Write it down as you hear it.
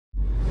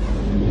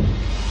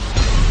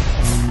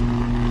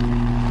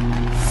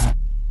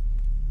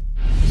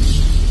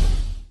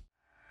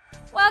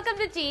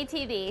to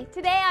GTV.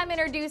 Today I'm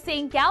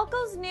introducing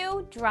Galco's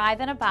new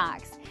Drive in a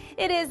Box.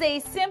 It is a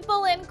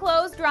simple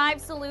enclosed drive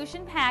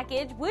solution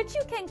package which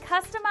you can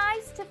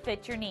customize to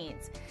fit your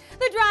needs.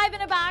 The Drive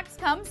in a Box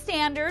comes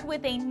standard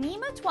with a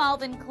NEMA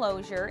 12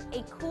 enclosure,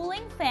 a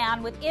cooling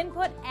fan with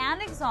input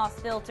and exhaust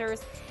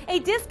filters, a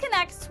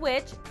disconnect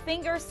switch,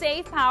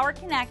 Fingersafe power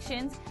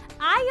connections,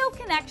 I/O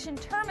connection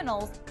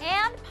terminals,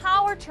 and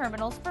power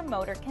terminals for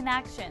motor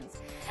connections.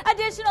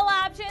 Additional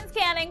options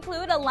can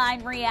include a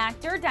Line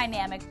Reactor,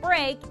 dynamic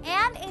brake,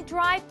 and a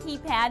drive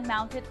keypad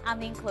mounted on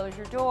the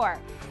enclosure door.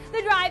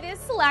 The drive is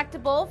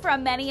selectable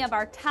from many of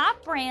our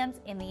top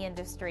brands in the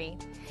industry.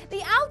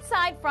 The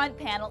outside front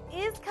panel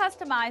is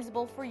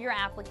customizable for your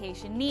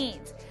application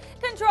needs.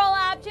 Control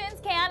options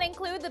can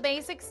include the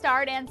basic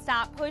start and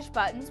stop push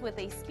buttons with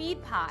a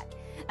speed pot.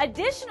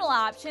 Additional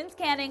options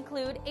can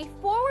include a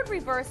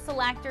forward-reverse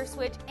selector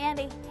switch and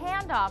a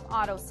handoff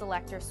auto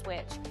selector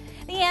switch.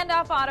 The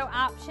handoff auto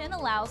option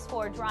allows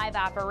for drive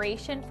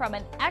operation from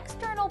an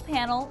external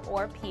panel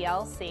or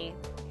PLC.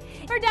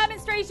 For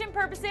demonstration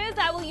purposes,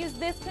 I will use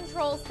this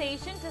control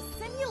station to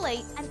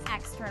simulate an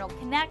external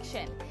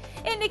connection.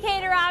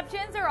 Indicator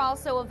options are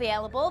also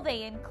available.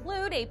 They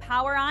include a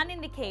power on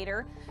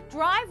indicator,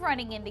 drive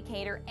running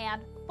indicator,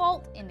 and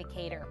fault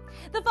indicator.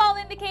 The fault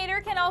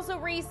indicator can also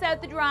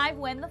reset the drive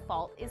when the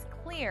fault is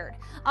cleared.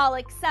 All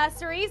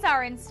accessories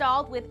are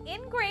installed with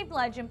engraved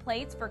legend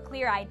plates for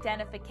clear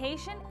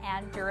identification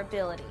and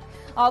durability.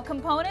 All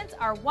components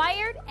are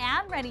wired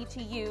and ready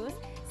to use.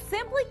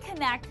 Simply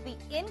connect the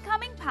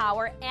incoming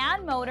power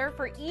and motor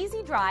for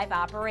easy drive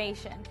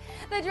operation.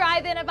 The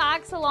Drive in a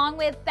Box, along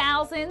with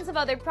thousands of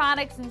other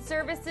products and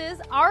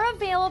services, are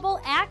available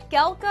at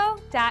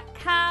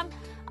Galco.com.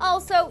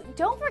 Also,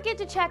 don't forget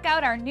to check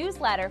out our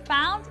newsletter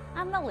found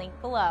on the link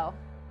below.